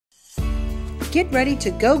Get ready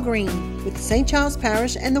to go green with St. Charles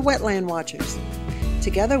Parish and the Wetland Watchers.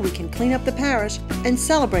 Together we can clean up the parish and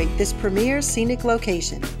celebrate this premier scenic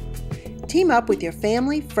location. Team up with your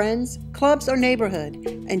family, friends, clubs, or neighborhood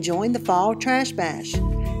and join the Fall Trash Bash.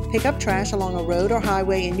 Pick up trash along a road or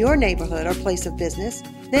highway in your neighborhood or place of business.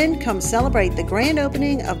 Then come celebrate the grand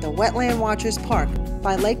opening of the Wetland Watchers Park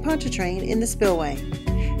by Lake Pontchartrain in the Spillway.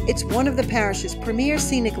 It's one of the parish's premier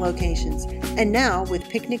scenic locations, and now with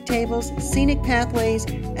picnic tables, scenic pathways,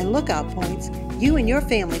 and lookout points, you and your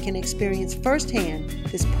family can experience firsthand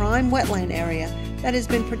this prime wetland area that has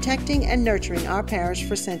been protecting and nurturing our parish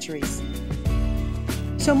for centuries.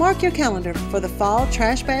 So mark your calendar for the Fall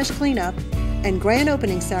Trash Bash cleanup and grand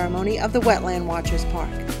opening ceremony of the Wetland Watchers Park.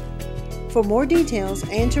 For more details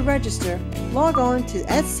and to register, log on to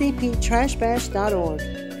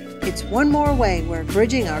scptrashbash.org. It's one more way we're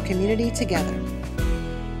bridging our community together.